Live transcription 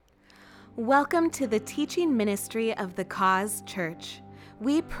Welcome to the teaching ministry of the Cause Church.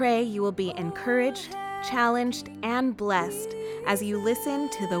 We pray you will be encouraged, challenged, and blessed as you listen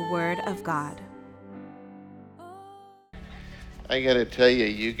to the Word of God. I got to tell you,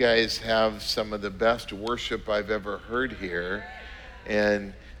 you guys have some of the best worship I've ever heard here.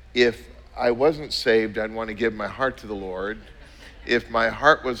 And if I wasn't saved, I'd want to give my heart to the Lord. If my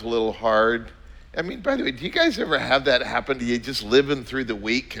heart was a little hard, by the way, do you guys ever have that happen to you? Just living through the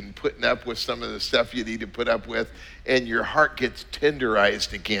week and putting up with some of the stuff you need to put up with, and your heart gets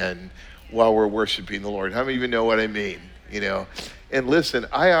tenderized again while we're worshiping the Lord. How many of you know what I mean? And listen,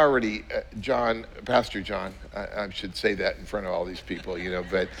 I already, Pastor John, I should say that in front of all these people,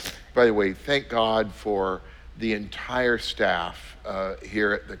 but by the way, thank God for the entire staff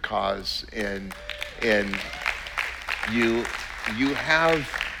here at the Cause, and you have,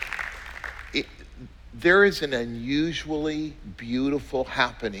 there is an unusually beautiful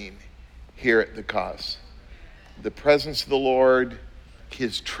happening here at the Cause. The presence of the Lord,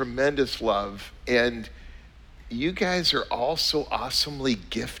 His tremendous love, and you guys are all so awesomely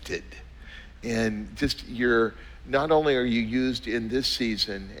gifted. And not only are you used in this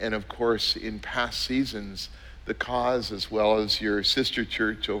season, and of course in past seasons, the Cause as well as your sister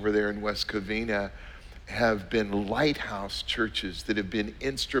church over there in West Covina have been lighthouse churches that have been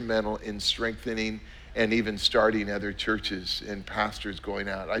instrumental in strengthening and even starting other churches and pastors going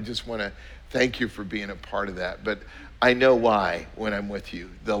out. I just want to thank you for being a part of that. But I know why when I'm with you.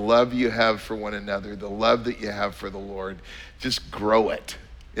 The love you have for one another, the love that you have for the Lord, just grow it.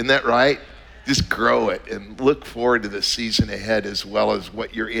 Isn't that right? Just grow it and look forward to the season ahead as well as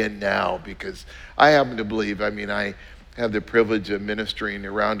what you're in now, because I happen to believe, I have the privilege of ministering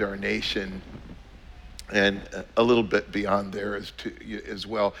around our nation and a little bit beyond there as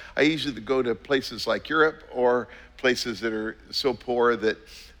well. I usually go to places like Europe or places that are so poor that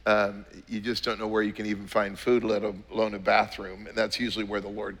you just don't know where you can even find food, let alone a bathroom. And that's usually where the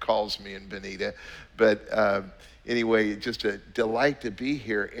Lord calls me in Benita. But anyway, just a delight to be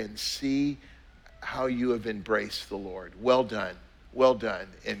here and see how you have embraced the Lord. Well done,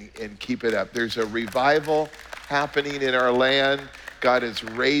 and keep it up. There's a revival happening in our land. God is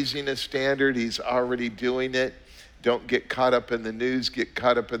raising a standard. He's already doing it. Don't get caught up in the news. Get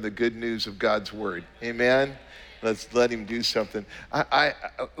caught up in the good news of God's word. Amen? Let's let him do something.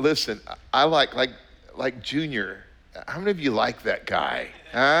 Listen, I like Junior. How many of you like that guy?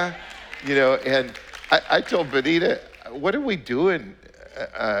 Huh? And I told Benita, what are we doing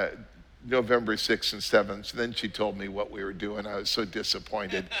November 6th and 7th? Then she told me what we were doing. I was so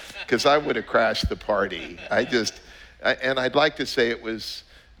disappointed because I would have crashed the party. And I'd like to say it was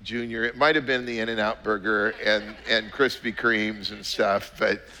Junior. It might have been the In-N-Out Burger and Krispy Kremes and stuff,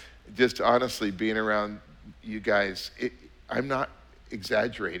 but just honestly being around you guys, I'm not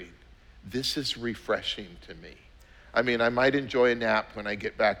exaggerating. This is refreshing to me. I might enjoy a nap when I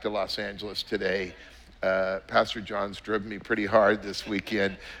get back to Los Angeles today. Pastor John's driven me pretty hard this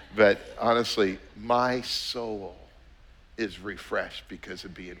weekend, but honestly, my soul is refreshed because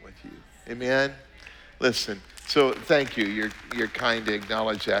of being with you. Amen? Listen, so thank you. You're kind to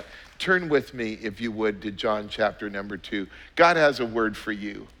acknowledge that. Turn with me, if you would, to John chapter number 2. God has a word for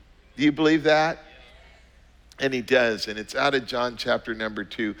you. Do you believe that? And he does, and it's out of John chapter number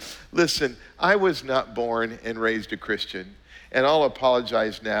 2. Listen, I was not born and raised a Christian, and I'll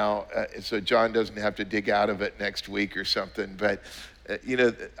apologize now so John doesn't have to dig out of it next week or something, but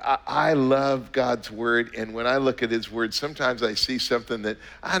I love God's word, and when I look at his word, sometimes I see something that,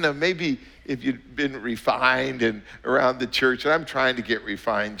 I don't know, maybe if you've been refined and around the church, and I'm trying to get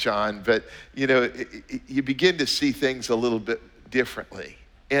refined, John, but you begin to see things a little bit differently.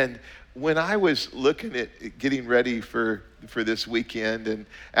 And when I was looking at getting ready for this weekend and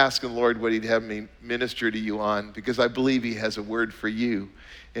asking the Lord what he'd have me minister to you on, because I believe he has a word for you,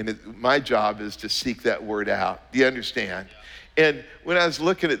 and my job is to seek that word out. Do you understand? And when I was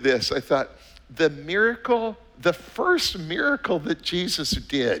looking at this, I thought, the first miracle that Jesus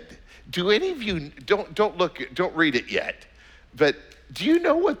did, do any of you, don't read it yet, but do you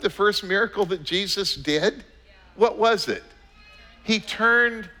know what the first miracle that Jesus did? Yeah. What was it? He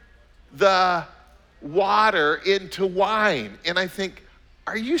turned the water into wine. And I think,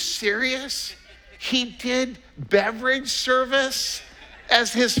 are you serious? He did beverage service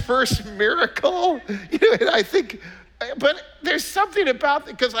as his first miracle? And I think, but there's something about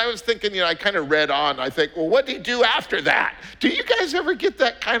it, because I was thinking, I kind of read on. I think, well, what did he do after that? Do you guys ever get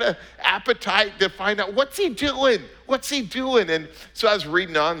that kind of appetite to find out, what's he doing? What's he doing? And so I was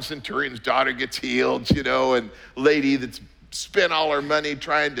reading on, Centurion's daughter gets healed, and lady that's spent all her money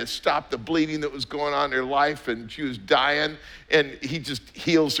trying to stop the bleeding that was going on in her life, and she was dying, and he just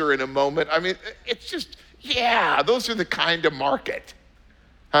heals her in a moment. I mean, it's just, yeah, those are the kind of market,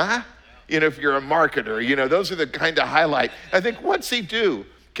 huh? You know, if you're a marketer, you know, those are the kind of highlight. I think, what's he do?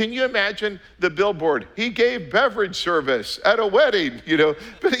 Can you imagine the billboard? He gave beverage service at a wedding, you know.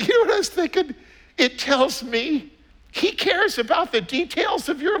 But you know what I was thinking? It tells me he cares about the details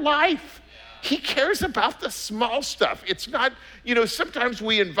of your life. He cares about the small stuff. It's not, you know, sometimes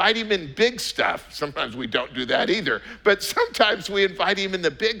we invite him in big stuff. Sometimes we don't do that either. But sometimes we invite him in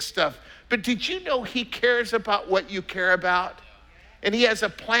the big stuff. But did you know he cares about what you care about? And he has a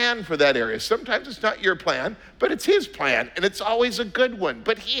plan for that area. Sometimes it's not your plan, but it's his plan. And it's always a good one.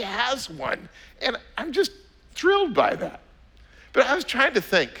 But he has one. And I'm just thrilled by that. But I was trying to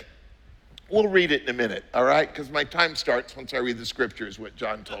think. We'll read it in a minute, all right? Because my time starts once I read the scriptures, what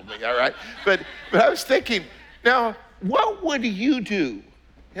John told me, all right? But I was thinking, now, what would you do?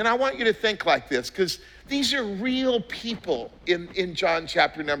 And I want you to think like this, because these are real people in John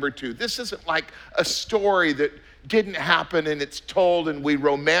chapter number 2. This isn't like a story that didn't happen and it's told and we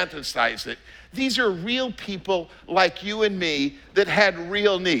romanticize it. These are real people like you and me that had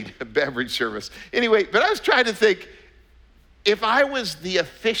real need of beverage service. Anyway, but I was trying to think, if I was the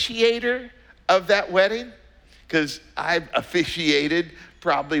officiator of that wedding, because I've officiated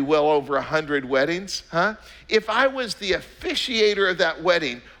probably well over 100 weddings, huh? If I was the officiator of that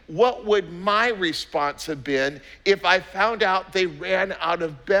wedding, what would my response have been if I found out they ran out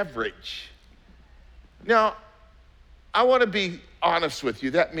of beverage? Now, I want to be honest with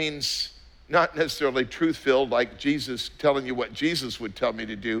you. That means not necessarily truth-filled, like Jesus telling you what Jesus would tell me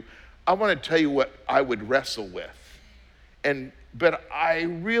to do. I want to tell you what I would wrestle with. But I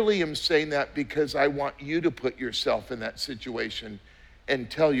really am saying that because I want you to put yourself in that situation and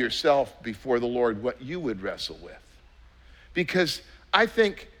tell yourself before the Lord what you would wrestle with. Because I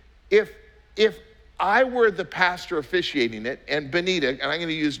think if I were the pastor officiating it, and Benita, and I'm going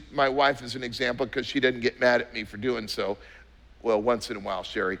to use my wife as an example because she doesn't get mad at me for doing so. Well, once in a while,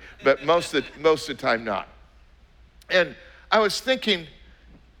 Sherry, but most of the time not. And I was thinking,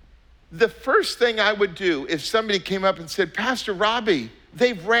 the first thing I would do if somebody came up and said, Pastor Robby,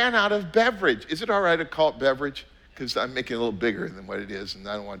 they've ran out of beverage. Is it all right to call it beverage? Because I'm making it a little bigger than what it is, and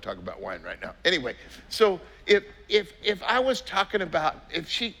I don't want to talk about wine right now. Anyway, so if I was talking about,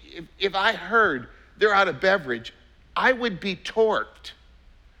 if I heard they're out of beverage, I would be torqued.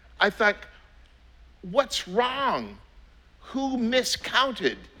 I thought, what's wrong? Who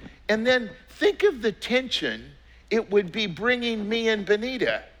miscounted? And then think of the tension it would be bringing me and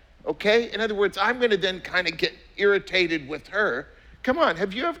Benita. Okay? In other words, I'm going to then kind of get irritated with her. Come on,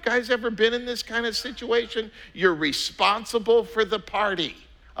 have you guys ever been in this kind of situation? You're responsible for the party,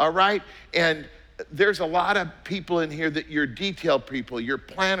 all right? And there's a lot of people in here that you're detail people, you're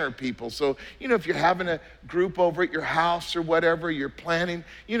planner people. So, you know, if you're having a group over at your house or whatever, you're planning,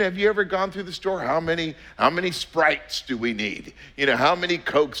 you know, have you ever gone through the store? How many Sprites do we need? You know, how many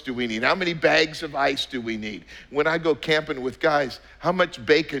Cokes do we need? How many bags of ice do we need? When I go camping with guys, how much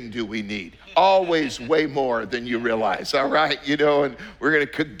bacon do we need? Always way more than you realize, all right? You know, and we're gonna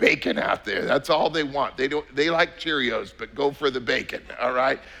cook bacon out there. That's all they want. They like Cheerios, but go for the bacon, all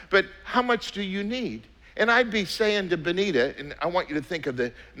right? But how much do you need? And I'd be saying to Benita, and I want you to think of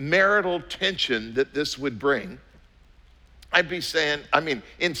the marital tension that this would bring. I'd be saying,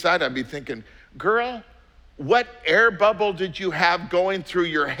 inside I'd be thinking, girl, what air bubble did you have going through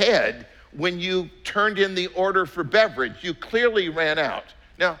your head when you turned in the order for beverage? You clearly ran out.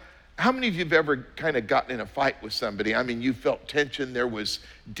 Now, how many of you have ever kind of gotten in a fight with somebody? I mean, you felt tension, there was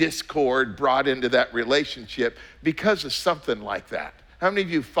discord brought into that relationship because of something like that. How many of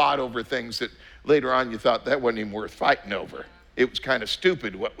you fought over things that later on you thought that wasn't even worth fighting over? It was kind of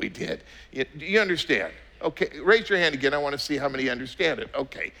stupid what we did. Do you understand? Okay, raise your hand again. I want to see how many understand it.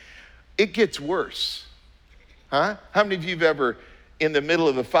 Okay, it gets worse. Huh? How many of you have ever, in the middle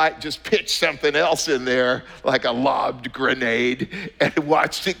of a fight, just pitched something else in there, like a lobbed grenade, and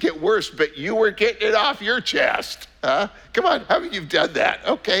watched it get worse, but you were getting it off your chest? Huh? Come on, how many of you have done that?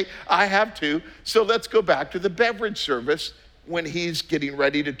 Okay, I have too. So let's go back to the beverage service when he's getting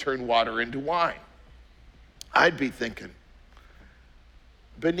ready to turn water into wine. I'd be thinking,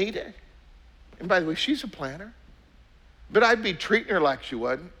 Benita, and by the way, she's a planner, but I'd be treating her like she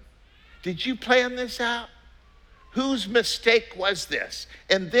wasn't. Did you plan this out? Whose mistake was this?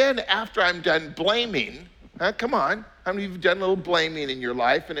 And then after I'm done blaming, come on, how many of you have done a little blaming in your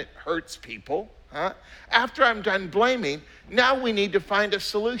life and it hurts people? After I'm done blaming, now we need to find a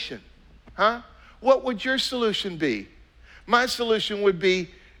solution. What would your solution be? My solution would be,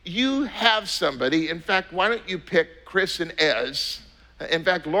 you have somebody, in fact, why don't you pick Chris and Ez. In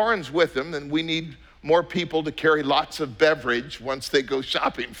fact, Lauren's with them, and we need more people to carry lots of beverage once they go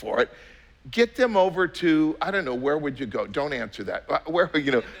shopping for it. Get them over to, I don't know, where would you go? Don't answer that. Where,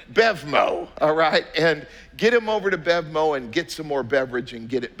 Bevmo, all right? And get them over to Bevmo and get some more beverage and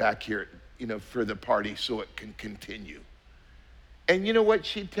get it back here, for the party so it can continue. And you know what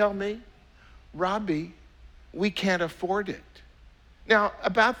she'd tell me? Robby, we can't afford it. Now,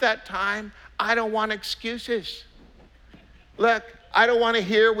 about that time, I don't want excuses. Look, I don't want to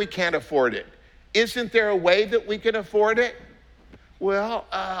hear we can't afford it. Isn't there a way that we can afford it? Well,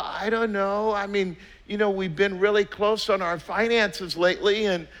 I don't know. I mean, we've been really close on our finances lately,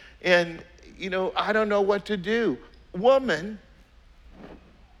 and I don't know what to do. Woman,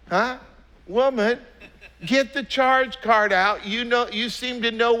 get the charge card out. You seem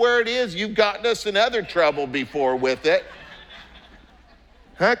to know where it is. You've gotten us in other trouble before with it.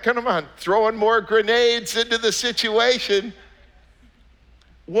 Come on, throwing more grenades into the situation.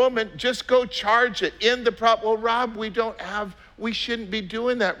 Woman, just go charge it in the Well, Rob, we shouldn't be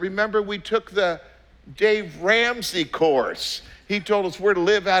doing that. Remember, we took the Dave Ramsey course. He told us we're to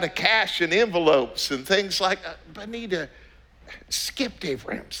live out of cash and envelopes and things like that. Benita, skip Dave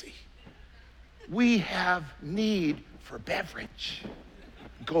Ramsey. We have need for beverage.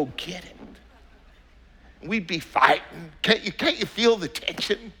 Go get it. We'd be fighting. Can't you feel the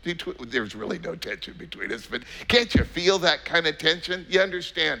tension? There's really no tension between us, but can't you feel that kind of tension? You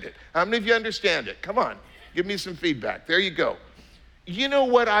understand it. How many of you understand it? Come on, give me some feedback. There you go. You know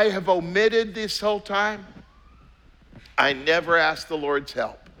what I have omitted this whole time? I never asked the Lord's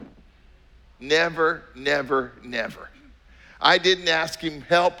help. Never, never, never. I didn't ask him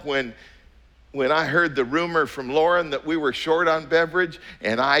help when I heard the rumor from Lauren that we were short on beverage,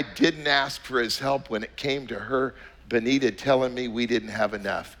 and I didn't ask for his help when it came to her, Benita, telling me we didn't have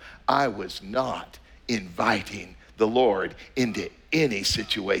enough. I was not inviting the Lord into any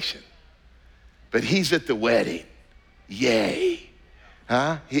situation. But he's at the wedding. Yay.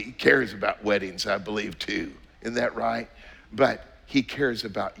 He cares about weddings, I believe, too. Isn't that right? But he cares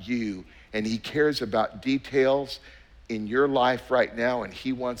about you, and he cares about details in your life right now, and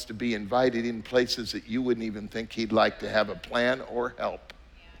he wants to be invited in places that you wouldn't even think he'd like to have a plan or help.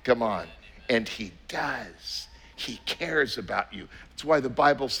 Come on. And he does. He cares about you. That's why the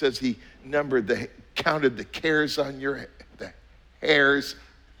Bible says he counted the hairs on your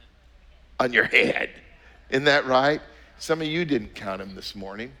head. Isn't that right? Some of you didn't count them this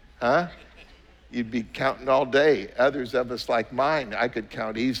morning, You'd be counting all day. Others of us like mine, I could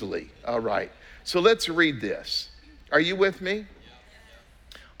count easily. All right. So let's read this. Are you with me?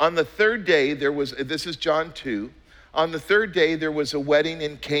 On the third day, this is John 2. On the third day, there was a wedding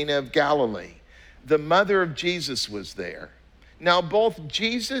in Cana of Galilee. The mother of Jesus was there. Now, both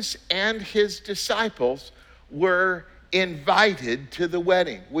Jesus and his disciples were invited to the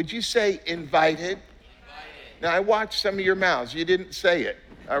wedding. Would you say invited? Now, I watched some of your mouths. You didn't say it.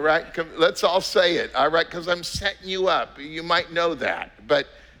 All right? Let's all say it. All right? Because I'm setting you up. You might know that. But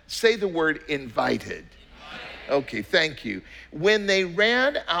say the word invited. Okay, thank you. When they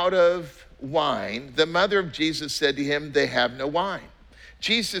ran out of wine, the mother of Jesus said to him, they have no wine.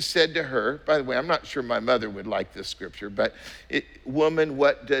 Jesus said to her, by the way, I'm not sure my mother would like this scripture, but woman,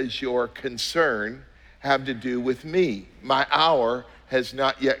 what does your concern have to do with me? My hour has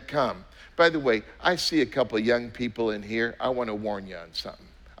not yet come. By the way, I see a couple of young people in here. I want to warn you on something.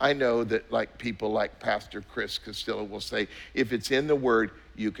 I know that people like Pastor Chris Castillo will say, if it's in the Word,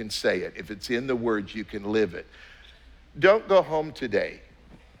 you can say it. If it's in the Word, you can live it. Don't go home today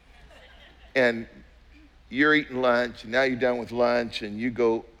and you're eating lunch, and now you're done with lunch, and you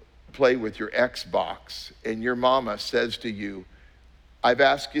go play with your Xbox, and your mama says to you, I've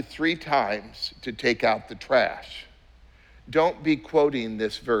asked you 3 times to take out the trash. Don't be quoting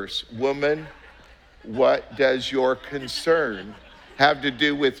this verse, woman, what does your concern have to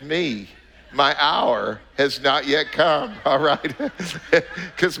do with me? My hour has not yet come, all right?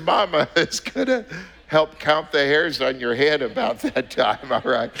 Because mama is going to help count the hairs on your head about that time, all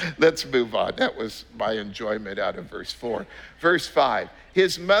right? Let's move on. That was my enjoyment out of verse 4. Verse 5,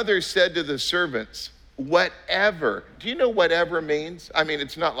 his mother said to the servants, whatever. Do you know whatever means? I mean,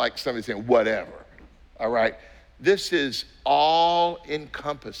 it's not like somebody saying whatever, all right? This is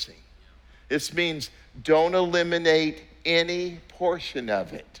all-encompassing. This means don't eliminate any portion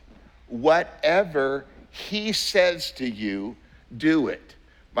of it. Whatever he says to you, do it.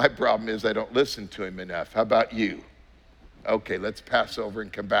 My problem is I don't listen to him enough. How about you? Okay, let's pass over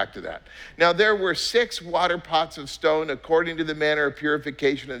and come back to that. Now there were 6 water pots of stone according to the manner of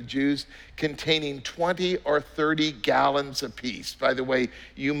purification of the Jews, containing 20 or 30 gallons apiece. By the way,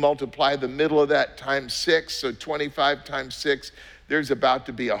 you multiply the middle of that times 6, so 25 times 6, there's about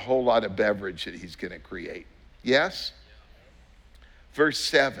to be a whole lot of beverage that he's going to create. Yes? Verse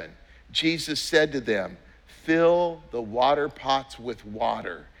 7, Jesus said to them, fill the water pots with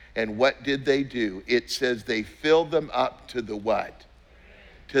water. And what did they do? It says they filled them up to the what?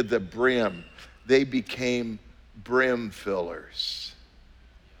 To the brim. They became brim fillers.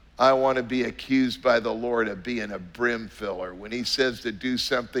 I want to be accused by the Lord of being a brim filler. When he says to do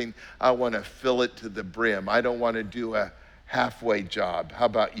something, I want to fill it to the brim. I don't want to do a halfway job. How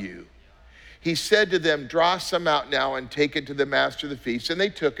about you? He said to them, draw some out now and take it to the master of the feast. And they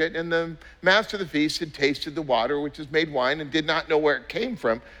took it, and the master of the feast had tasted the water, which is made wine, and did not know where it came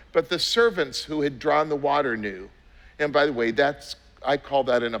from. But the servants who had drawn the water knew. And by the way, I call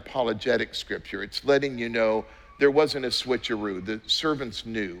that an apologetic scripture. It's letting you know there wasn't a switcheroo. The servants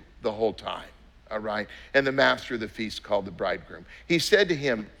knew the whole time, all right? And the master of the feast called the bridegroom. He said to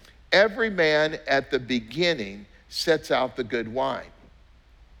him, every man at the beginning sets out the good wine.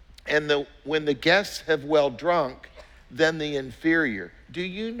 And when the guests have well drunk, then the inferior. Do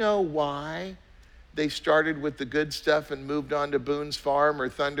you know why they started with the good stuff and moved on to Boone's Farm or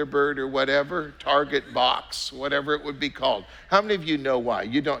Thunderbird or whatever, Target Box, whatever it would be called? How many of you know why?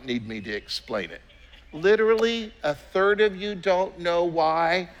 You don't need me to explain it. Literally, a third of you don't know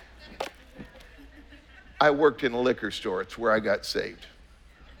why. I worked in a liquor store. It's where I got saved.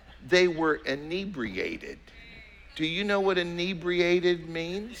 They were inebriated. Do you know what inebriated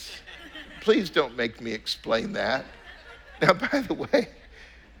means? Please don't make me explain that. Now, by the way,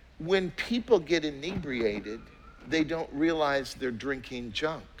 when people get inebriated, they don't realize they're drinking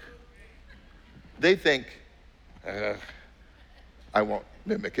junk. They think, I won't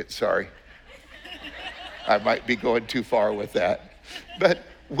mimic it, sorry. I might be going too far with that. But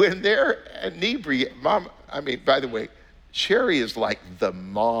when they're inebriated, by the way, Sherry is like the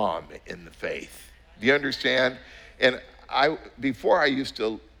mom in the faith. Do you understand? And before I used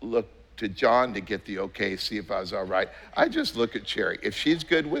to look to John to get the okay, see if I was all right. I just look at Cherry. If she's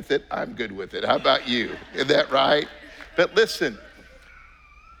good with it, I'm good with it. How about you? Isn't that right? But listen,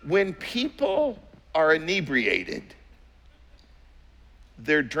 when people are inebriated,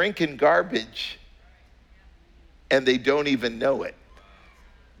 they're drinking garbage and they don't even know it.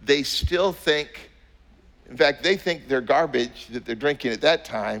 They still think, in fact, they think their garbage that they're drinking at that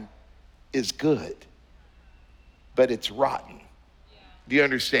time is good, but it's rotten. Do you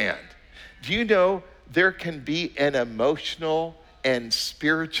understand? Do you know there can be an emotional and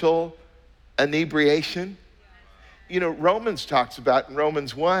spiritual inebriation? You know, Romans talks about in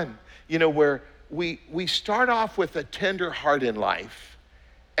Romans 1, where we start off with a tender heart in life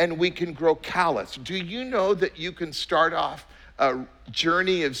and we can grow callous. Do you know that you can start off a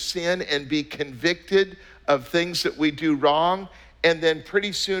journey of sin and be convicted of things that we do wrong, and then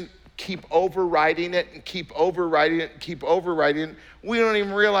pretty soon keep overriding it and keep overriding it and keep overriding it? We don't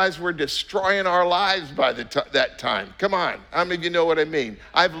even realize we're destroying our lives by that time. Come on, how many of you know what I mean?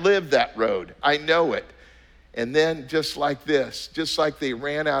 I've lived that road. I know it. And then just like this, just like they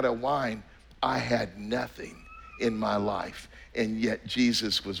ran out of wine, I had nothing in my life. And yet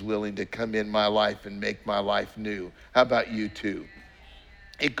Jesus was willing to come in my life and make my life new. How about you too?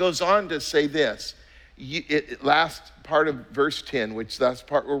 It goes on to say this. Last part of verse 10, which that's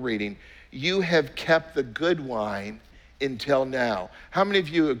part we're reading, you have kept the good wine until now. How many of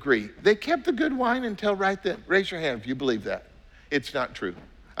you agree? They kept the good wine until right then. Raise your hand if you believe that. It's not true.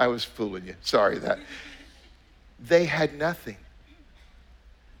 I was fooling you. Sorry that. They had nothing.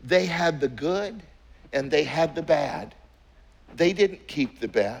 They had the good and they had the bad. They didn't keep the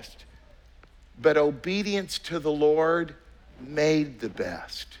best, but obedience to the Lord made the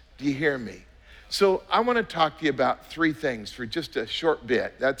best. Do you hear me? So I want to talk to you about 3 things for just a short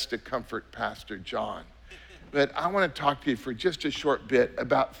bit. That's to comfort Pastor John. But I want to talk to you for just a short bit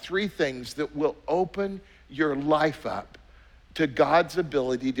about 3 things that will open your life up to God's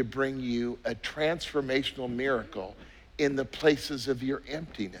ability to bring you a transformational miracle in the places of your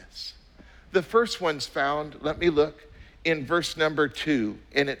emptiness. The first one's found, let me look, in verse number 2,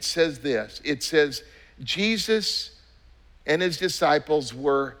 and it says this. It says, Jesus and his disciples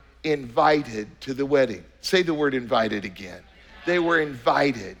were invited to the wedding. Say the word invited again. They were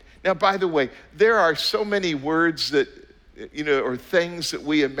invited. Now, by the way, there are so many words that, or things that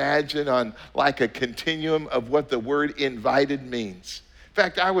we imagine on like a continuum of what the word invited means. In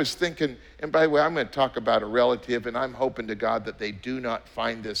fact, I was thinking, and by the way, I'm going to talk about a relative, and I'm hoping to God that they do not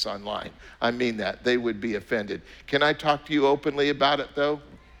find this online. I mean that. They would be offended. Can I talk to you openly about it, though?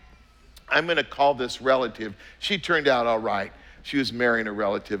 I'm going to call this relative. She turned out all right. She was marrying a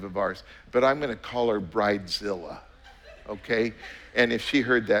relative of ours, but I'm going to call her Bridezilla, okay? And if she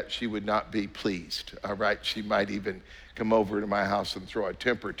heard that, she would not be pleased, all right? She might even come over to my house and throw a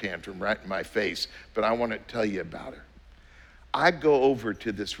temper tantrum right in my face, but I want to tell you about her. I go over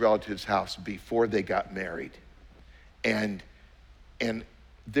to this relative's house before they got married, and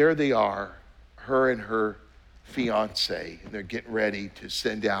there they are, her and her fiance, and they're getting ready to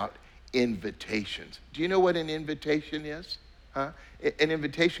send out invitations. Do you know what an invitation is? Huh? An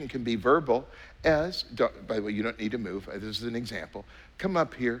invitation can be verbal as, by the way, you don't need to move. This is an example. Come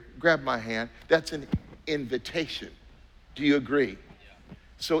up here, grab my hand. That's an invitation. Do you agree? Yeah.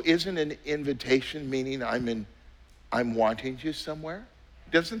 So isn't an invitation meaning I'm wanting you somewhere?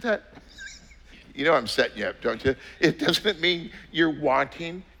 Doesn't that, you know I'm setting you up, don't you? It doesn't mean you're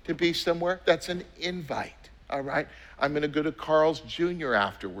wanting to be somewhere. That's an invite, all right? I'm going to go to Carl's Jr.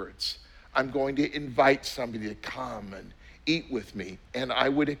 afterwards. I'm going to invite somebody to come and eat with me. And I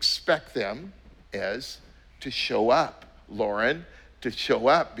would expect them to show up. Lauren, to show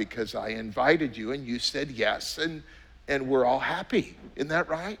up because I invited you and you said yes, and we're all happy. Isn't that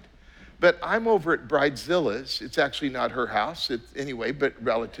right? But I'm over at Bridezilla's. It's actually not her house, anyway, but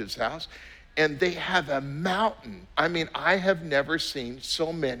relative's house. And they have a mountain. I mean, I have never seen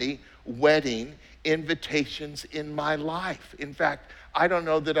so many wedding invitations in my life. In fact, I don't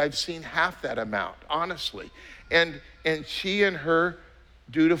know that I've seen half that amount, honestly. And she and her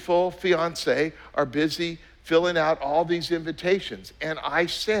dutiful fiance are busy filling out all these invitations. And I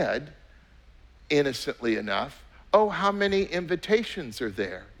said, innocently enough, oh, how many invitations are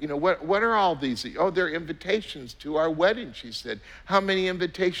there? You know, what are all these? Oh, they're invitations to our wedding, she said. How many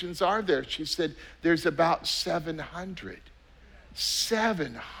invitations are there? She said, there's about 700.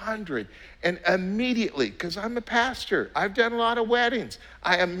 700. And immediately, because I'm a pastor, I've done a lot of weddings,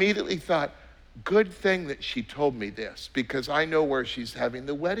 I immediately thought, good thing that she told me this, because I know where she's having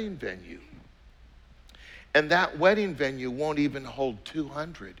the wedding venue. And that wedding venue won't even hold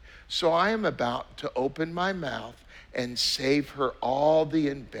 200. So I am about to open my mouth and save her all the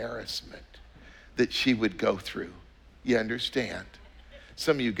embarrassment that she would go through. You understand?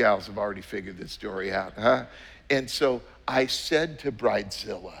 Some of you gals have already figured this story out, huh? And so I said to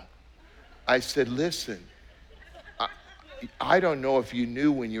Bridezilla, I said, listen, I don't know if you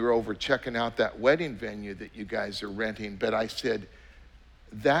knew when you were over checking out that wedding venue that you guys are renting, but I said,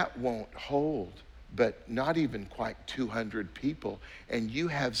 that won't hold, but not even quite 200 people, and you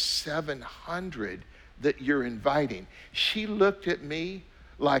have 700 that you're inviting. She looked at me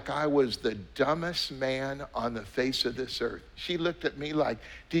like I was the dumbest man on the face of this earth. She looked at me like,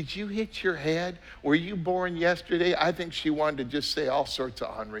 did you hit your head? Were you born yesterday? I think she wanted to just say all sorts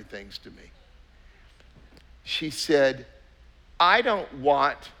of ornery things to me. She said, I don't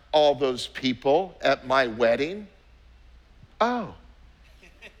want all those people at my wedding. Oh,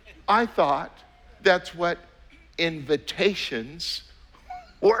 I thought that's what invitations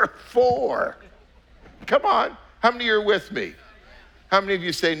were for. Come on, how many are with me? How many of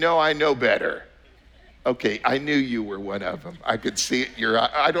you say, no, I know better? Okay, I knew you were one of them. I could see it.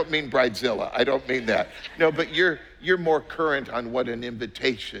 I don't mean Bridezilla. I don't mean that. No, but you're more current on what an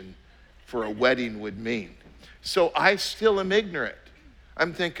invitation for a wedding would mean. So I still am ignorant.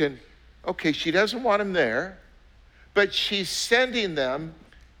 I'm thinking, okay, she doesn't want them there, but she's sending them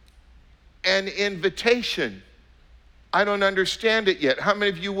an invitation. I don't understand it yet. How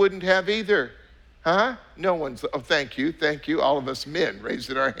many of you wouldn't have either? Huh? No one's, oh, thank you. All of us men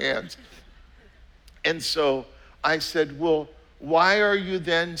raising our hands. And so I said, well, why are you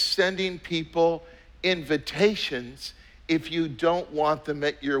then sending people invitations if you don't want them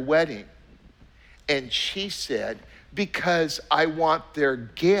at your wedding? And she said, because I want their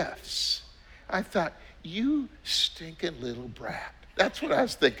gifts. I thought, you stinking little brat. That's what I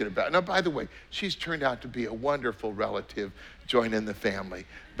was thinking about. Now, by the way, she's turned out to be a wonderful relative joining the family.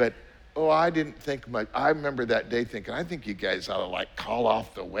 But, I didn't think much. I remember that day thinking, I think you guys ought to call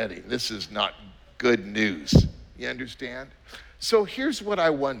off the wedding. This is not good news. You understand? So here's what I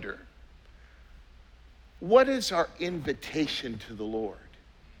wonder. What is our invitation to the Lord?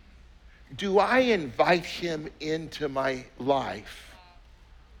 Do I invite him into my life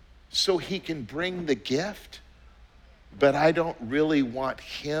so he can bring the gift, but I don't really want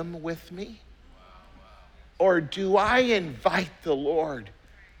him with me? Or do I invite the Lord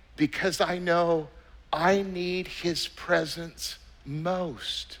because I know I need his presence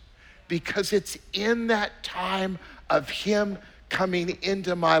most? Because it's in that time of him coming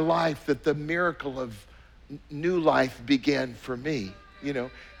into my life that the miracle of new life began for me.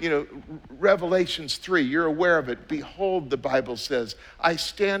 Revelations 3, you're aware of it. Behold, the Bible says, I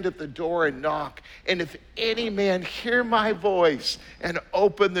stand at the door and knock, and if any man hear my voice and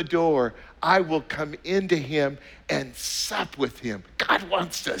open the door, I will come into him and sup with him. God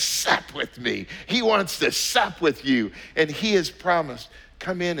wants to sup with me. He wants to sup with you, and he has promised,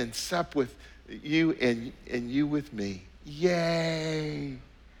 come in and sup with you and you with me. Yay.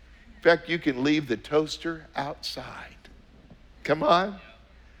 In fact, you can leave the toaster outside. Come on.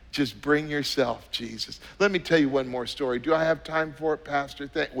 Just bring yourself, Jesus. Let me tell you one more story. Do I have time for it, Pastor?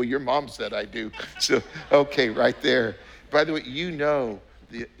 Well, your mom said I do. So, okay, right there. By the way,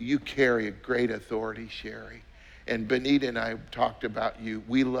 you carry a great authority, Sherry. And Benita and I talked about you.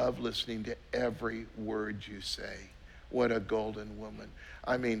 We love listening to every word you say. What a golden woman.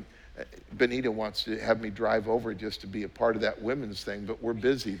 I mean, Benita wants to have me drive over just to be a part of that women's thing, but we're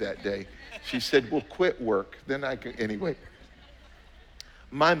busy that day. She said, we'll quit work. Then I can, anyway.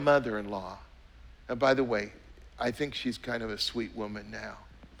 My mother-in-law, and by the way, I think she's kind of a sweet woman now,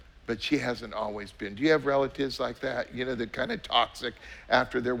 but she hasn't always been. Do you have relatives like that? They're kind of toxic.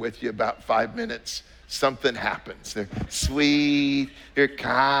 After they're with you about 5 minutes, something happens. They're sweet, they're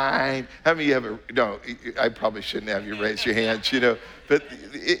kind. How many of you no, I probably shouldn't have you raise your hands, but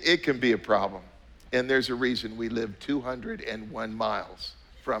it can be a problem. And there's a reason we live 201 miles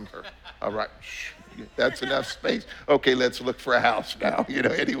from her. All right, that's enough space. Okay, let's look for a house now.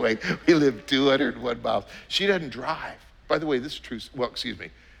 Anyway, we live 201 miles. She doesn't drive. By the way, this is true. Well, excuse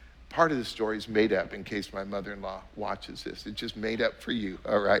me. Part of the story is made up in case my mother-in-law watches this. It's just made up for you,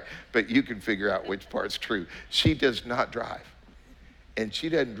 all right? But you can figure out which part's true. She does not drive. And she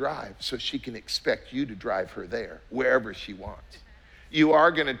doesn't drive, so she can expect you to drive her there, wherever she wants. You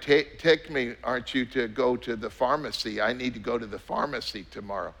are going to take me, aren't you, to go to the pharmacy? I need to go to the pharmacy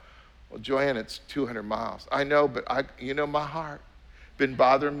tomorrow. Well, Joanne, it's 200 miles. I know, but my heart been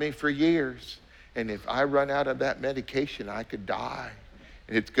bothering me for years. And if I run out of that medication, I could die.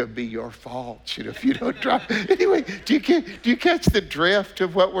 And it's going to be your fault, if you don't drive. Anyway, do you catch the drift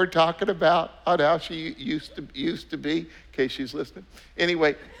of what we're talking about on how she used to be, in case she's listening?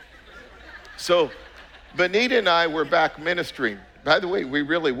 Anyway, so Benita and I were back ministering. By the way, we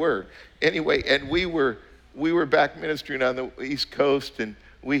really were. Anyway, and we were back ministering on the East Coast, and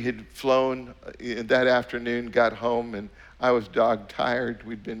we had flown that afternoon, got home, and I was dog tired.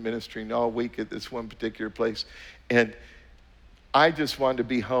 We'd been ministering all week at this one particular place, and I just wanted to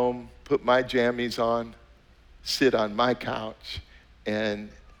be home, put my jammies on, sit on my couch, and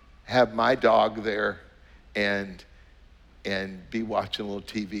have my dog there, and be watching a little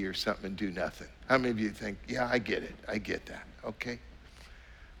TV or something and do nothing. How many of you think, yeah, I get it. I get that. Okay.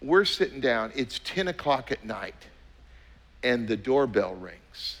 We're sitting down. It's 10 o'clock at night, and the doorbell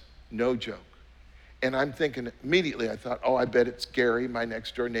rings. No joke. And I'm thinking, immediately I thought, I bet it's Gary, my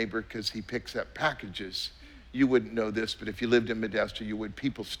next door neighbor, because he picks up packages. You wouldn't know this, but if you lived in Modesto,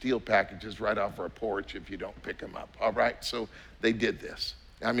 people steal packages right off our porch if you don't pick them up, all right? So they did this.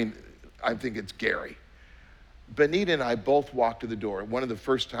 I think it's Gary. Benita and I both walked to the door. One of the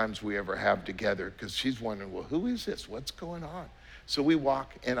first times we ever have together, because she's wondering, well, who is this? What's going on? So we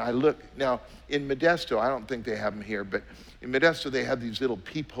walk, and I look. Now, in Modesto, I don't think they have them here, but in Modesto, they have these little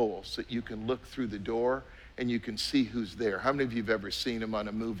peepholes that you can look through the door, and you can see who's there. How many of you have ever seen them on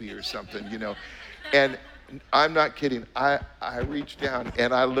a movie or something, And I'm not kidding. I reached down,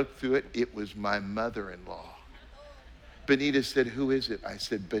 and I looked through it. It was my mother-in-law. Benita said, who is it? I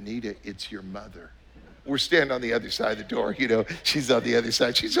said, Benita, it's your mother. We're standing on the other side of the door, She's on the other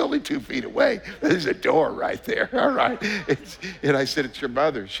side. She's only 2 feet away. There's a door right there, all right? And I said, it's your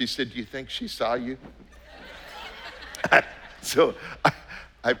mother. She said, do you think she saw you? So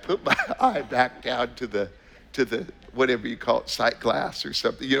I put my eye back down to the whatever you call it, sight glass or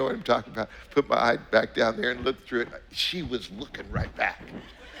something. You know what I'm talking about. Put my eye back down there and looked through it. She was looking right back.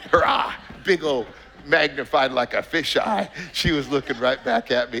 Her eye, big old, magnified like a fish eye. She was looking right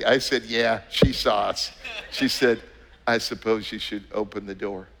back at me. I said, yeah, she saw us. She said, I suppose you should open the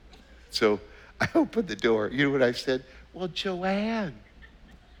door. So I opened the door. You know what I said? Well, Joanne,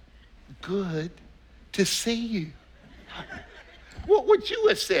 good to see you. What would you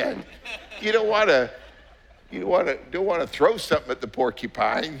have said? You don't want to throw something at the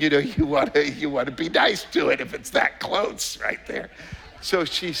porcupine. You want to be nice to it if it's that close right there. So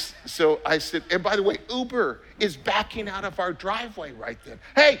I said, and by the way, Uber is backing out of our driveway right then.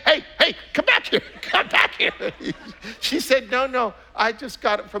 Hey, come back here. She said, no, I just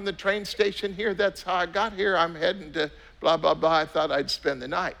got it from the train station here. That's how I got here. I'm heading to blah, blah, blah. I thought I'd spend the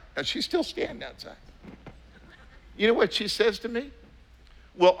night. And she's still standing outside. You know what she says to me?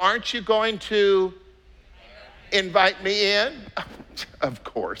 Well, aren't you going to invite me in? Of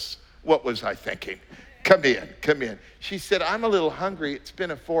course. What was I thinking? Come in, come in. She said, I'm a little hungry. It's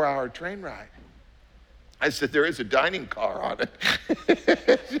been a 4-hour train ride. I said, there is a dining car on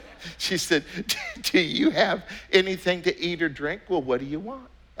it. She said, do you have anything to eat or drink? Well, what do you want?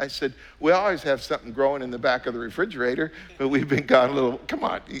 I said, we always have something growing in the back of the refrigerator, but we've been gone a little, come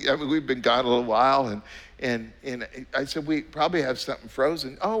on. I mean, we've been gone a little while. And I said, we probably have something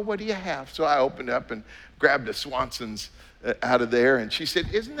frozen. Oh, what do you have? So I opened up and grabbed a Swanson's out of there. And she said,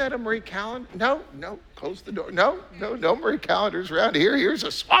 isn't that a Marie Callender? No, close the door. No Marie Callender's around here. Here's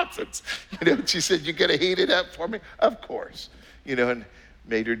a Swanson's. And she said, you gonna heat it up for me? Of course. And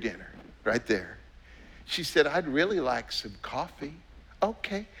made her dinner right there. She said, I'd really like some coffee.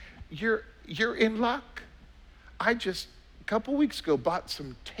 Okay, you're in luck. I just a couple weeks ago bought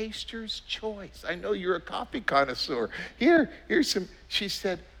some Taster's Choice. I know you're a coffee connoisseur. Here's some. She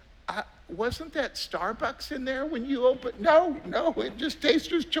said, wasn't that Starbucks in there when you opened? No, it just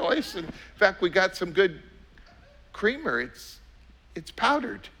Taster's Choice. And in fact, we got some good creamer. It's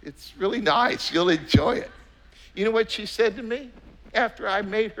powdered. It's really nice. You'll enjoy it. You know what she said to me after I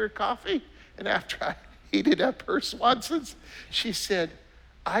made her coffee and after I heated up her Swanson's? She said,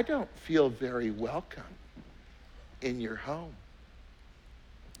 I don't feel very welcome in your home.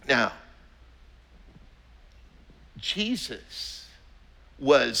 Now, Jesus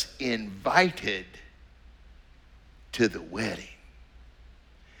was invited to the wedding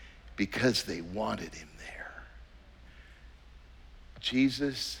because they wanted him there.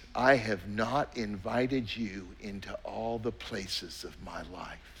 Jesus, I have not invited you into all the places of my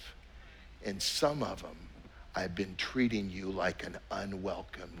life. And some of them, I've been treating you like an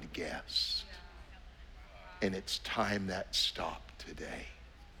unwelcomed guest. And it's time that stopped today.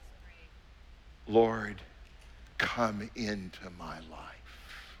 Lord, come into my life.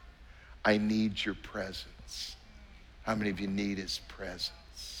 I need your presence. How many of you need his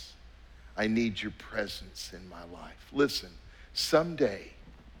presence? I need your presence in my life. Listen, someday,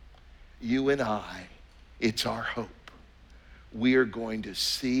 you and I, it's our hope. We are going to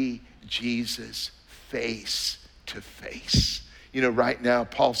see Jesus face to face. Right now,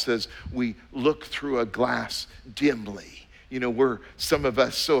 Paul says we look through a glass dimly. We're, some of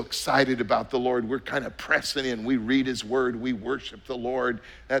us, so excited about the Lord. We're kind of pressing in. We read his word. We worship the Lord,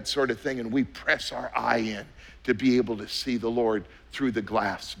 that sort of thing. And we press our eye in to be able to see the Lord through the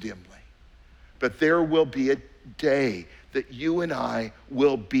glass dimly. But there will be a day that you and I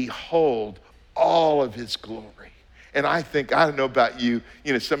will behold all of his glory. And I think, I don't know about you,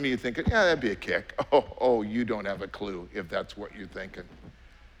 some of you think, yeah, that'd be a kick. Oh, you don't have a clue if that's what you're thinking.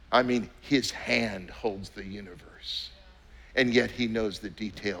 I mean, his hand holds the universe. And yet he knows the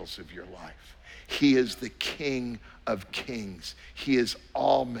details of your life. He is the King of Kings. He is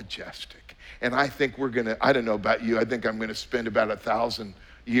all majestic. And I think I don't know about you, I think I'm gonna spend about 1,000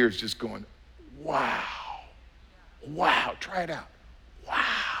 years just going, wow, try it out, wow.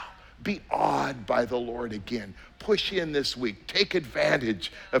 Be awed by the Lord again. Push in this week. Take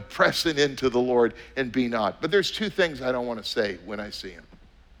advantage of pressing into the Lord and being awed. But there's two things I don't want to say when I see him.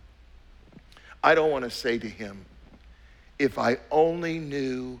 I don't want to say to him, if I only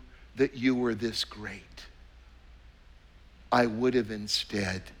knew that you were this great, I would have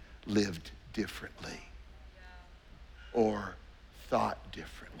instead lived differently or thought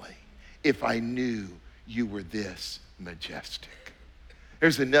differently if I knew you were this majestic.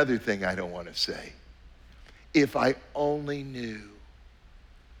 There's another thing I don't want to say. If I only knew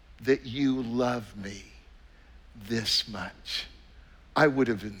that you love me this much, I would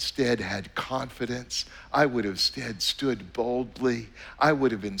have instead had confidence. I would have instead stood boldly. I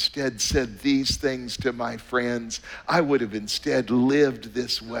would have instead said these things to my friends. I would have instead lived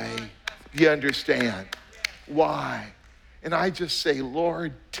this way. You understand? Why? And I just say,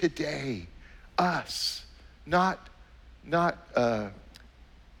 Lord, today, us, not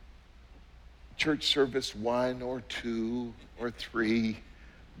church service 1 or 2 or 3,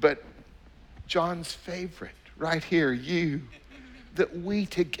 but John's favorite, right here, you, that we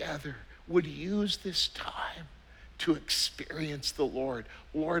together would use this time to experience the Lord.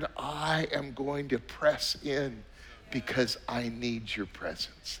 Lord, I am going to press in because I need your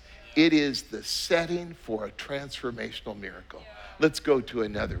presence. It is the setting for a transformational miracle. Let's go to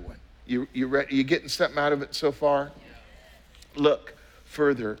another one. You ready? You getting something out of it so far? Look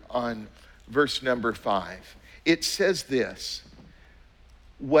further on verse number 5. It says this,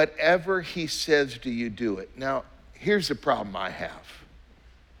 whatever he says, do you do it? Now, here's the problem I have.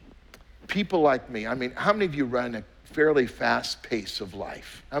 People like me, I mean, how many of you run a fairly fast pace of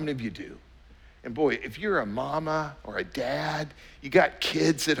life? How many of you do? And boy, if you're a mama or a dad, you got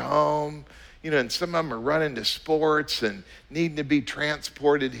kids at home, and some of them are running to sports and needing to be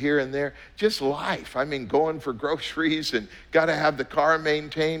transported here and there. Just life. I mean, going for groceries and got to have the car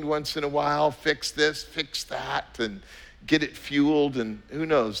maintained once in a while, fix this, fix that, and get it fueled, and who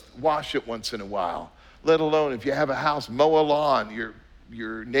knows, wash it once in a while. Let alone if you have a house, mow a lawn,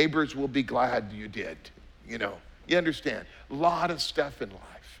 your neighbors will be glad you did. You understand? A lot of stuff in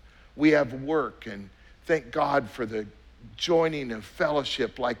life. We have work, and thank God for the joining of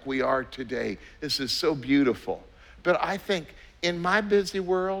fellowship like we are today. This is so beautiful. But I think in my busy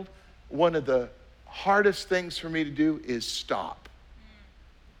world, one of the hardest things for me to do is stop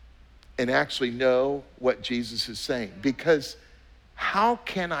and actually know what Jesus is saying. Because how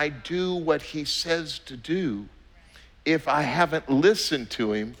can I do what he says to do if I haven't listened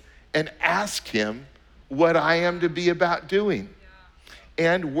to him and asked him what I am to be about doing?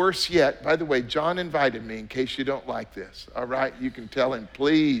 And worse yet, by the way, John invited me in case you don't like this, all right? You can tell him,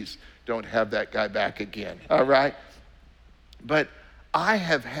 please don't have that guy back again, all right? But I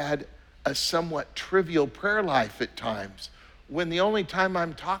have had a somewhat trivial prayer life at times when the only time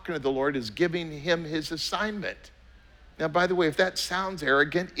I'm talking to the Lord is giving him his assignment. Now, by the way, if that sounds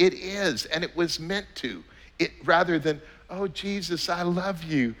arrogant, it is, and it was meant to. Rather than, oh, Jesus, I love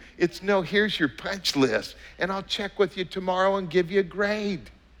you. It's no, here's your punch list, and I'll check with you tomorrow and give you a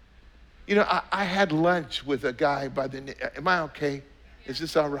grade. I had lunch with a guy by the name, am I okay? Is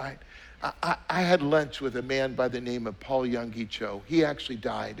this all right? I had lunch with a man by the name of Paul Youngie Cho. He actually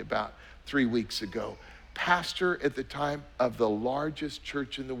died about 3 weeks ago. Pastor at the time of the largest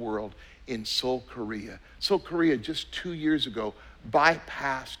church in the world in Seoul, Korea. Seoul, Korea, just 2 years ago,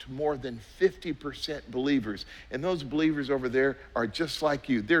 bypassed more than 50% believers. And those believers over there are just like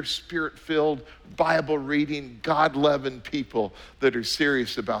you. They're spirit-filled, Bible-reading, God-loving people that are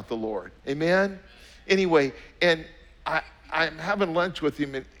serious about the Lord. Amen? Anyway, and I'm having lunch with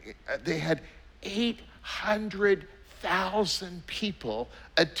him, and they had 800,000 people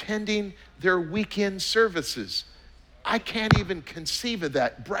attending their weekend services. I can't even conceive of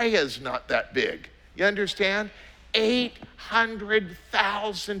that. Brea's not that big. You understand?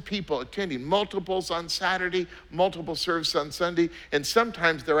 800,000 people attending, multiples on Saturday, multiple services on Sunday, and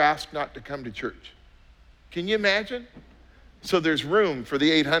sometimes they're asked not to come to church. Can you imagine? So there's room for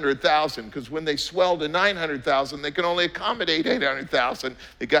the 800,000, because when they swell to 900,000, they can only accommodate 800,000.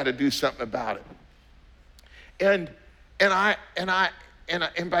 They got to do something about it. And by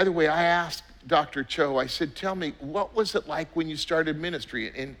the way, I asked Dr. Cho, I said, tell me, what was it like when you started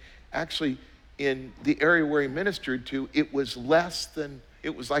ministry? And actually, in the area where he ministered to, it was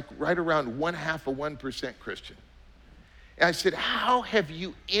like right around 0.5% Christian. And I said, how have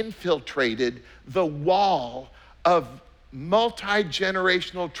you infiltrated the wall of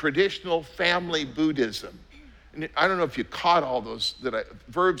multi-generational traditional family Buddhism? And I don't know if you caught all those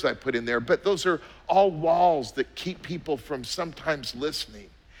verbs I put in there, but those are all walls that keep people from sometimes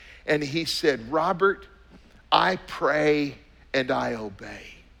listening. And he said, Robert, I pray and I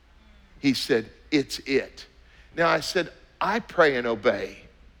obey. He said, it's it. Now I said, I pray and obey.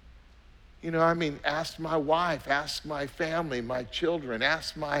 Ask my wife, ask my family, my children,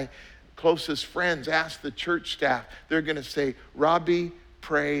 ask my closest friends, ask the church staff. They're going to say, Robbie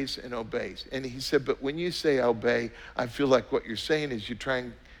prays and obeys. And he said, but when you say obey, I feel like what you're saying is you're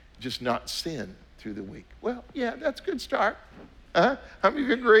trying just not sin through the week. Well, yeah, that's a good start. How many of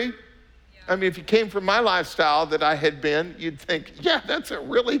you agree? If you came from my lifestyle that I had been, you'd think, yeah, that's a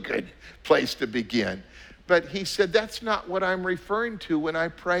really good place to begin. But he said, that's not what I'm referring to when I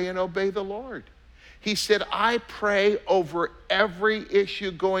pray and obey the Lord. He said, I pray over every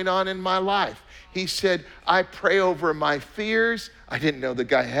issue going on in my life. He said, I pray over my fears. I didn't know the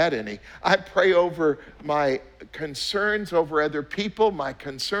guy had any. I pray over my concerns over other people, my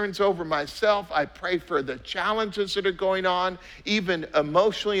concerns over myself. I pray for the challenges that are going on, even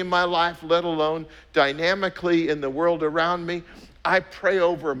emotionally in my life, let alone dynamically in the world around me. I pray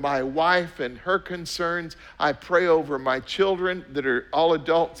over my wife and her concerns. I pray over my children that are all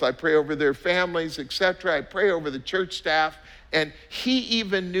adults. I pray over their families, etc. I pray over the church staff. And he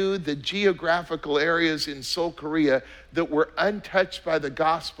even knew the geographical areas in Seoul, Korea that were untouched by the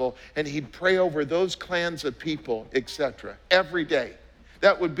gospel, and he'd pray over those clans of people, etc. every day.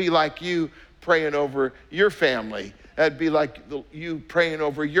 That would be like you praying over your family. That'd be like you praying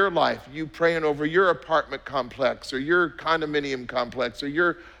over your life, you praying over your apartment complex or your condominium complex or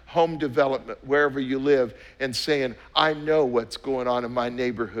your home development, wherever you live, and saying, I know what's going on in my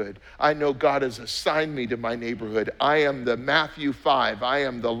neighborhood. I know God has assigned me to my neighborhood. I am the Matthew 5. I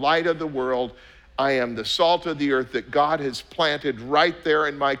am the light of the world. I am the salt of the earth that God has planted right there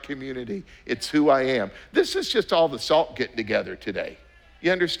in my community. It's who I am. This is just all the salt getting together today.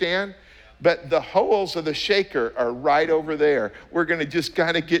 You understand? But the holes of the shaker are right over there. We're going to just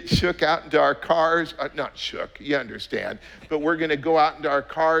kind of get shook out into our cars. Not shook, you understand. But we're going to go out into our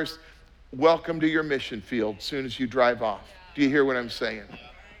cars. Welcome to your mission field as soon as you drive off. Do you hear what I'm saying?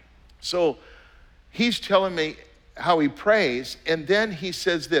 So he's telling me how he prays, and then he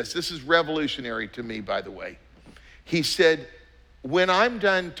says this. This is revolutionary to me, by the way. He said, when I'm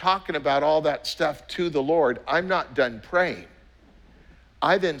done talking about all that stuff to the Lord, I'm not done praying.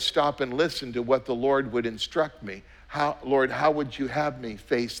 I then stop and listen to what the Lord would instruct me. Lord, how would you have me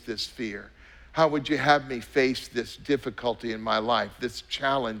face this fear? How would you have me face this difficulty in my life, this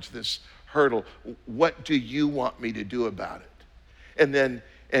challenge, this hurdle? What do you want me to do about it?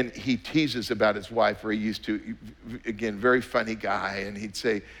 And he teases about his wife, or he used to, again, very funny guy, and he'd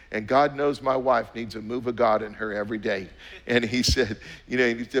say, and God knows my wife needs a move of God in her every day. And he said,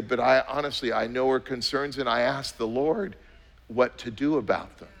 but I know her concerns, and I ask the Lord what to do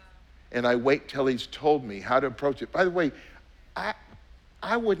about them. And I wait till he's told me how to approach it. By the way,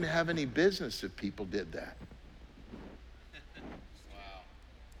 I wouldn't have any business if people did that. Wow.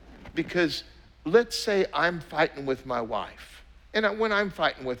 Because let's say I'm fighting with my wife. And when I'm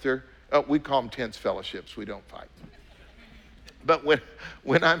fighting with her, we call them tense fellowships. We don't fight. But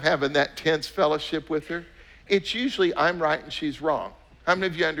when I'm having that tense fellowship with her, it's usually I'm right and she's wrong. How many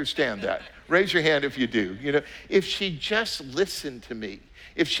of you understand that? Raise your hand if you do. If she just listened to me,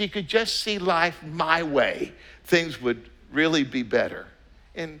 if she could just see life my way, things would really be better.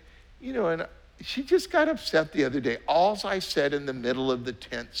 And she just got upset the other day. All I said in the middle of the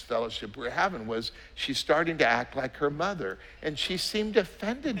tense fellowship we were having was, she's starting to act like her mother. And she seemed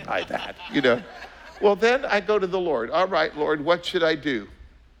offended by that, Well, then I go to the Lord. All right, Lord, what should I do?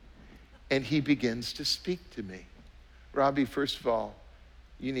 And he begins to speak to me. Robbie, first of all,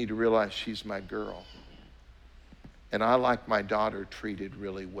 you need to realize she's my girl. And I like my daughter treated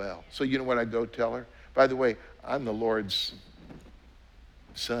really well. So you know what I go tell her? By the way, I'm the Lord's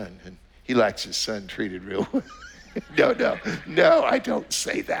son, and he likes his son treated real well. No, I don't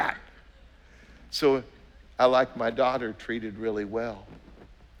say that. So I like my daughter treated really well.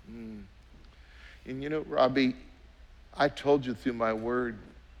 And Robbie, I told you through my word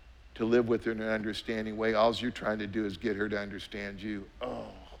to live with her in an understanding way. All you're trying to do is get her to understand you. Oh,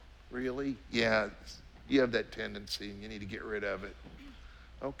 really? Yeah, you have that tendency and you need to get rid of it.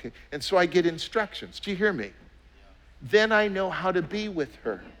 Okay. And so I get instructions. Do you hear me? Then I know how to be with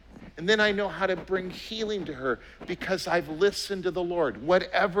her. And then I know how to bring healing to her because I've listened to the Lord.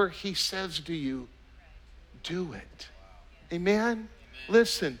 Whatever he says to you, do it. Amen?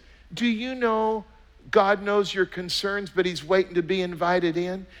 Listen, do you know God knows your concerns, but he's waiting to be invited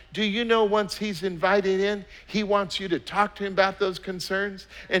in? Do you know once he's invited in, he wants you to talk to him about those concerns?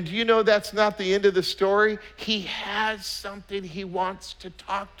 And do you know that's not the end of the story? He has something he wants to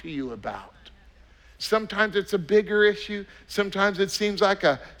talk to you about. Sometimes it's a bigger issue. Sometimes it seems like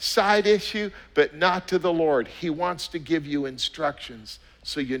a side issue, but not to the Lord. He wants to give you instructions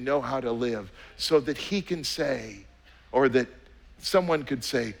so you know how to live, so that he can say, or that someone could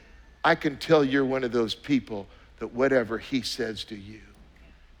say, I can tell you're one of those people that whatever he says to you,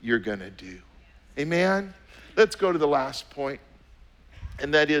 you're going to do. Amen? Let's go to the last point.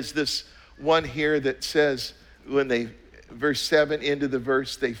 And that is this one here that says, verse 7 into the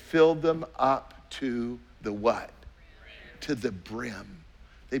verse, they filled them up to the what? To the brim.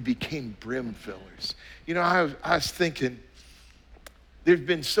 They became brim fillers. I was thinking, there's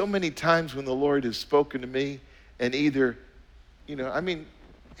been so many times when the Lord has spoken to me, and either,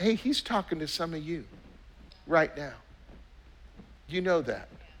 hey, he's talking to some of you right now. You know that.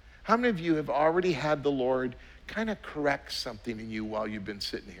 How many of you have already had the Lord kind of correct something in you while you've been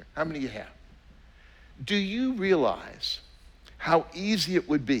sitting here? How many of you have? Do you realize how easy it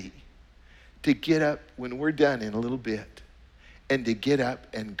would be to get up when we're done in a little bit and to get up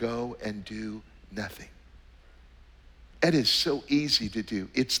and go and do nothing? It is so easy to do.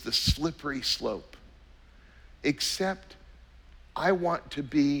 It's the slippery slope. Except I want to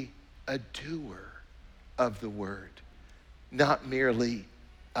be a doer of the word, not merely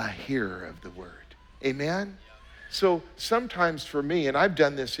a hearer of the word. Amen? So sometimes for me, and I've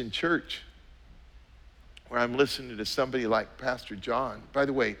done this in church, where I'm listening to somebody like Pastor John. By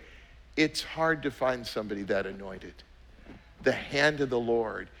the way, it's hard to find somebody that anointed. The hand of the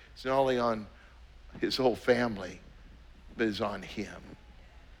Lord is not only on his whole family, but is on him.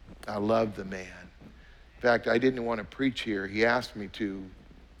 I love the man. In fact, I didn't want to preach here. He asked me to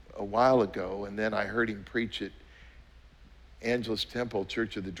a while ago, and then I heard him preach it. Angelus Temple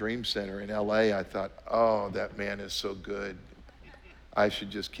Church of the Dream Center in LA, I thought, oh, that man is so good. I should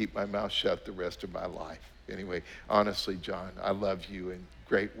just keep my mouth shut the rest of my life. Anyway, honestly, John, I love you and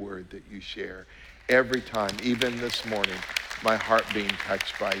great word that you share. Every time, even this morning, my heart being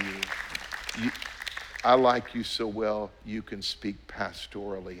touched by you. I like you so well, you can speak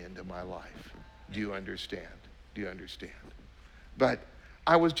pastorally into my life. Do you understand? Do you understand? But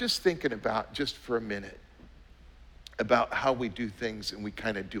I was just thinking about, just for a minute, about how we do things and we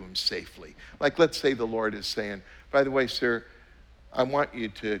kind of do them safely. Like, let's say the Lord is saying, by the way, sir, I want you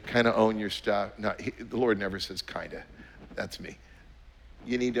to kind of own your stuff. No, the Lord never says kind of. That's me.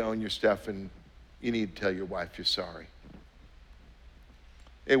 You need to own your stuff and you need to tell your wife you're sorry.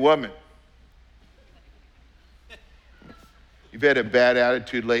 Hey, woman, you've had a bad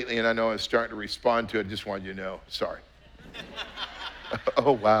attitude lately and I know I was starting to respond to it. I just wanted you to know, sorry.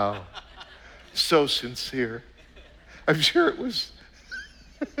 Oh, wow. So sincere. I'm sure it was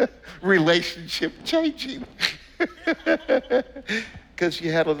relationship changing. Because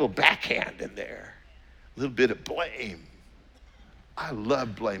you had a little backhand in there, a little bit of blame. I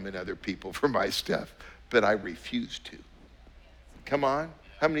love blaming other people for my stuff, but I refuse to. Come on.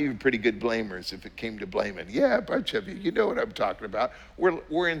 How many of you are pretty good blamers if it came to blaming? Yeah, a bunch of you. You know what I'm talking about.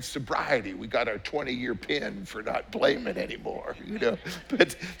 We're in sobriety. We got our 20-year pin for not blaming anymore, you know.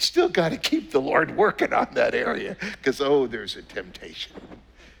 But still got to keep the Lord working on that area because, oh, there's a temptation.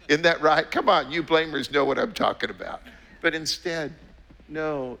 Isn't that right? Come on, you blamers know what I'm talking about. But instead,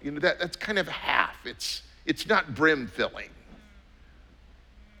 no, you know, that's kind of half. It's not brim filling.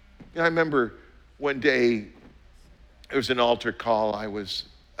 You know, I remember one day there was an altar call. I was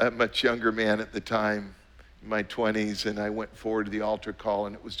a much younger man at the time, in my 20s, and I went forward to the altar call,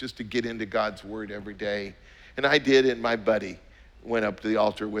 and it was just to get into God's word every day. And I did, and my buddy went up to the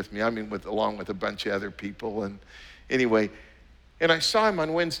altar with me. I mean, along with a bunch of other people. And anyway, and I saw him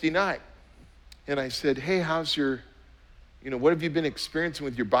on Wednesday night, and I said, hey, how's your, you know, what have you been experiencing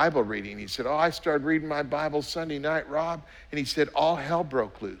with your Bible reading? He said, oh, I started reading my Bible Sunday night, Rob. And he said, all hell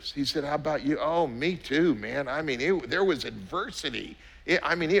broke loose. He said, how about you? Oh, me too, man. I mean, there was adversity.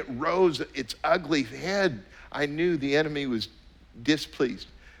 It rose its ugly head. I knew the enemy was displeased.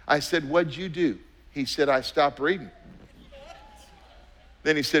 I said, what'd you do? He said, I stopped reading.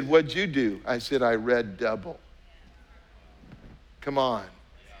 Then he said, what'd you do? I said, I read double. Come on.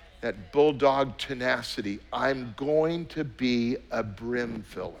 That bulldog tenacity. I'm going to be a brim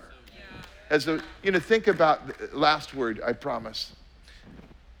filler. Think about, last word, I promise.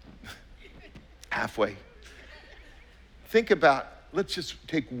 Halfway. Think about, let's just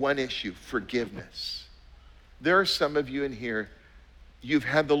take one issue, forgiveness. There are some of you in here, you've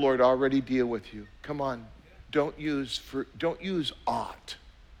had the Lord already deal with you. Come on, don't use ought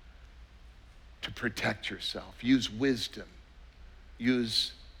to protect yourself. Use wisdom.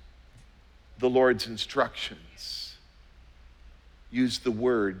 Use the Lord's instructions. Use the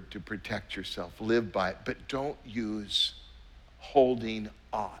word to protect yourself. Live by it, but don't use holding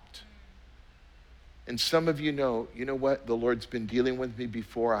ought. And some of you know what? The Lord's been dealing with me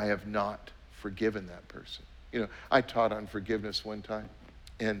before. I have not forgiven that person. You know, I taught on forgiveness one time,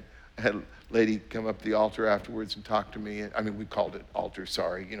 and I had a lady come up the altar afterwards and talk to me. I mean, we called it altar,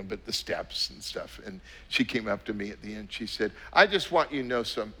 sorry, but the steps and stuff. And she came up to me at the end. She said, I just want you to know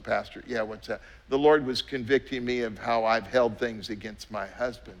something, Pastor. Yeah, what's that? The Lord was convicting me of how I've held things against my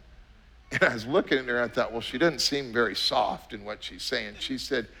husband. And I was looking at her, and I thought, well, she doesn't seem very soft in what she's saying. She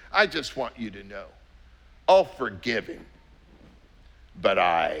said, I just want you to know, I'll forgive him, but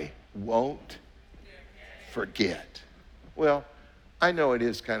I won't forget. Well, I know it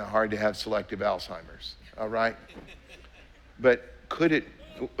is kind of hard to have selective Alzheimer's, all right? But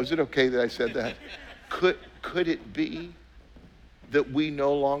was it okay that I said that? Could it be that we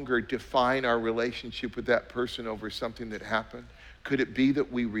no longer define our relationship with that person over something that happened? Could it be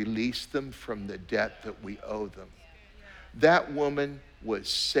that we release them from the debt that we owe them? That woman was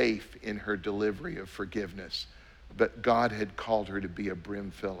safe in her delivery of forgiveness, but God had called her to be a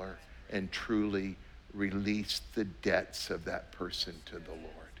brim filler and truly release the debts of that person to the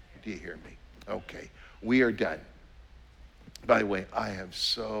Lord. Do you hear me? Okay, we are done. By the way, I have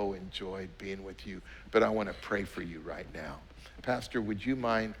so enjoyed being with you, but I want to pray for you right now. Pastor, would you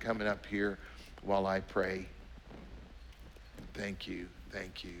mind coming up here while I pray? Thank you,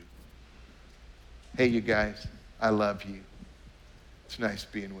 thank you. Hey, you guys, I love you. It's nice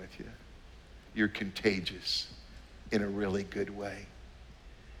being with you. You're contagious in a really good way.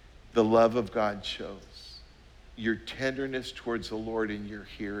 The love of God shows. Your tenderness towards the Lord in your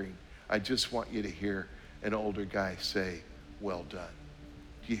hearing. I just want you to hear an older guy say, well done.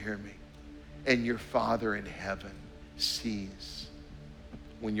 Do you hear me? And your Father in heaven sees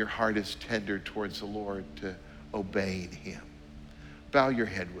when your heart is tender towards the Lord to obeying him. Bow your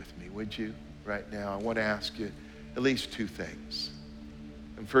head with me, would you, right now? I want to ask you at least two things.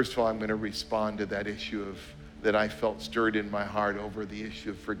 And first of all, I'm going to respond to that issue that I felt stirred in my heart over the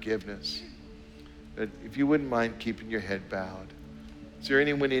issue of forgiveness. But if you wouldn't mind keeping your head bowed. Is there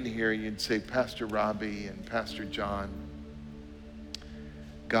anyone in here you'd say, Pastor Robby and Pastor John,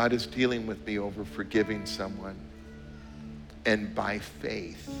 God is dealing with me over forgiving someone, and by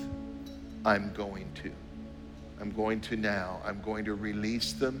faith, I'm going to now. I'm going to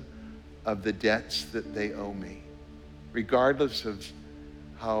release them of the debts that they owe me, regardless of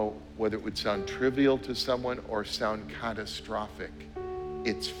whether it would sound trivial to someone or sound catastrophic.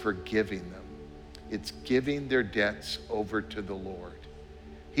 It's forgiving them. It's giving their debts over to the Lord.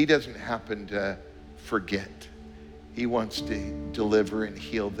 He doesn't happen to forget. He wants to deliver and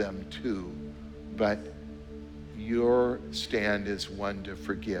heal them too. But your stand is one to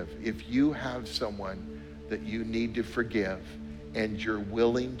forgive. If you have someone that you need to forgive and you're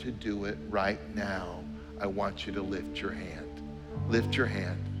willing to do it right now, I want you to lift your hand. Lift your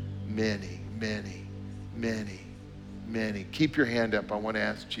hand. Many, many, many, many. Keep your hand up. I want to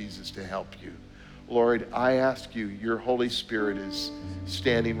ask Jesus to help you. Lord, I ask you, your Holy Spirit is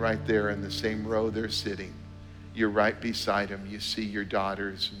standing right there in the same row they're sitting. You're right beside them. You see your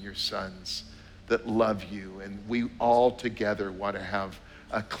daughters and your sons that love you, and we all together want to have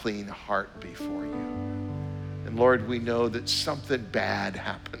a clean heart before you. And Lord, we know that something bad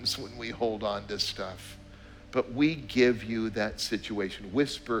happens when we hold on to stuff. But we give you that situation.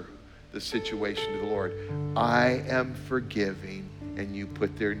 Whisper the situation to the Lord. I am forgiving, and you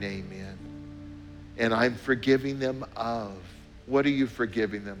put their name in. And I'm forgiving them of. What are you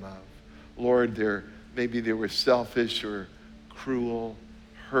forgiving them of? Lord, maybe they were selfish or cruel,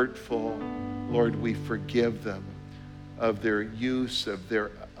 hurtful. Lord, we forgive them of their use, of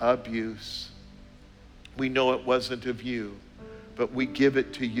their abuse. We know it wasn't of you, but we give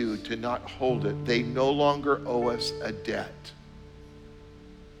it to you to not hold it. They no longer owe us a debt.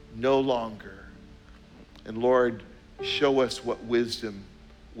 No longer. And Lord, show us what wisdom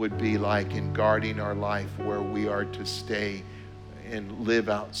would be like in guarding our life where we are to stay and live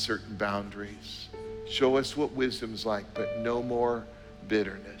out certain boundaries. Show us what wisdom's like, but no more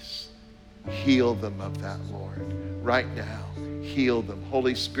bitterness. Heal them of that, Lord. Right now, heal them.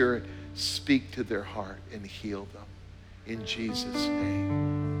 Holy Spirit, speak to their heart and heal them. In Jesus'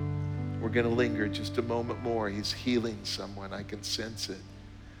 name. We're going to linger just a moment more. He's healing someone. I can sense it.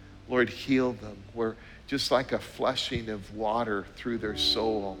 Lord, heal them. Where just like a flushing of water through their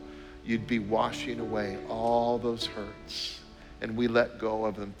soul, you'd be washing away all those hurts. And we let go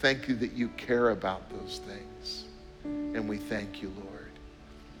of them. Thank you that you care about those things. And we thank you, Lord.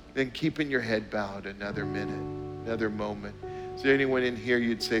 Then keeping your head bowed another minute, another moment. Is there anyone in here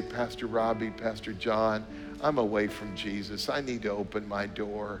you'd say, Pastor Robby, Pastor John, I'm away from Jesus. I need to open my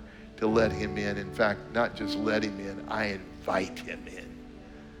door to let him in. In fact, not just let him in, I invite him in.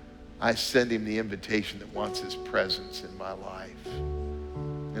 I send him the invitation that wants his presence in my life.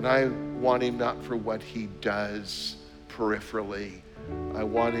 And I want him not for what he does peripherally. I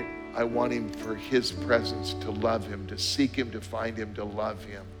want him for his presence, to love him, to seek him, to find him, to love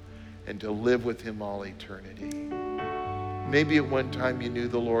him, and to live with him all eternity. Maybe at one time you knew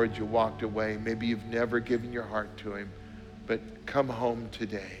the Lord, you walked away. Maybe you've never given your heart to him, but come home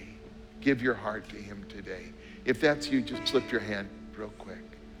today. Give your heart to him today. If that's you, just slip your hand real quick.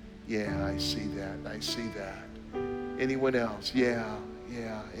 Yeah, I see that. I see that. Anyone else? Yeah,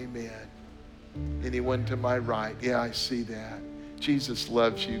 amen. Anyone to my right? Yeah, I see that. Jesus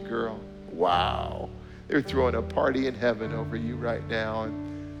loves you, girl. Wow. They're throwing a party in heaven over you right now,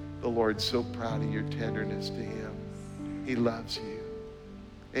 and the Lord's so proud of your tenderness to him. He loves you.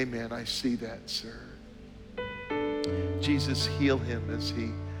 Amen. I see that, sir. Jesus, heal him as he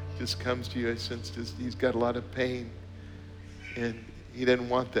just comes to you. I sense he's got a lot of pain, and he doesn't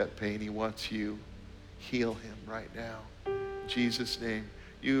want that pain. He wants you. Heal him right now. In Jesus' name.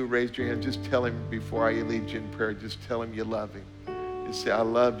 You who raised your hand, just tell him before I lead you in prayer, just tell him you love him. Just say, I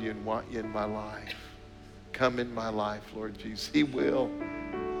love you and want you in my life. Come in my life, Lord Jesus. He will.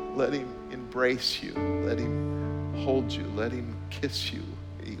 Let him embrace you. Let him hold you. Let him kiss you.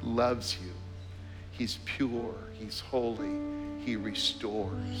 He loves you. He's pure. He's holy. He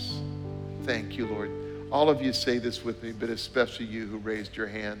restores. Thank you, Lord. All of you say this with me, but especially you who raised your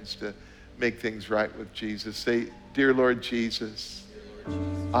hands to make things right with Jesus. Say, dear Lord Jesus,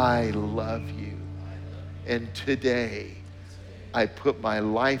 I love you. And today, I put my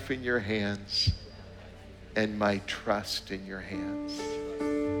life in your hands and my trust in your hands.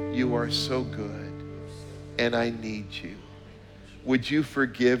 You are so good, and I need you. Would you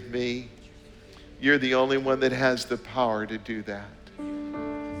forgive me? You're the only one that has the power to do that.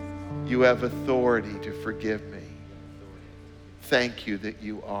 You have authority to forgive me. Thank you that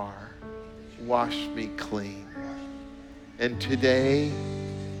you are. Wash me clean. And today,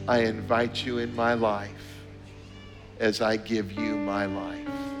 I invite you in my life as I give you my life.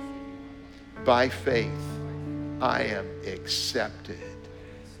 By faith, I am accepted.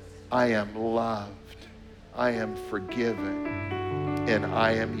 I am loved. I am forgiven. And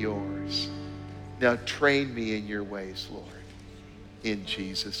I am yours. Now train me in your ways, Lord. In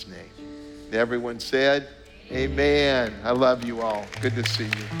Jesus' name. And everyone said, amen. I love you all. Good to see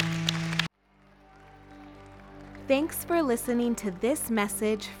you. Thanks for listening to this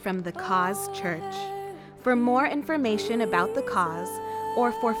message from The Cause Church. For more information about The Cause,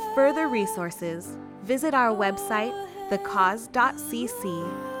 or for further resources, visit our website,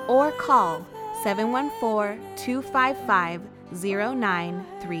 thecause.cc, or call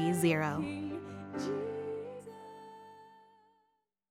 714-255-0930.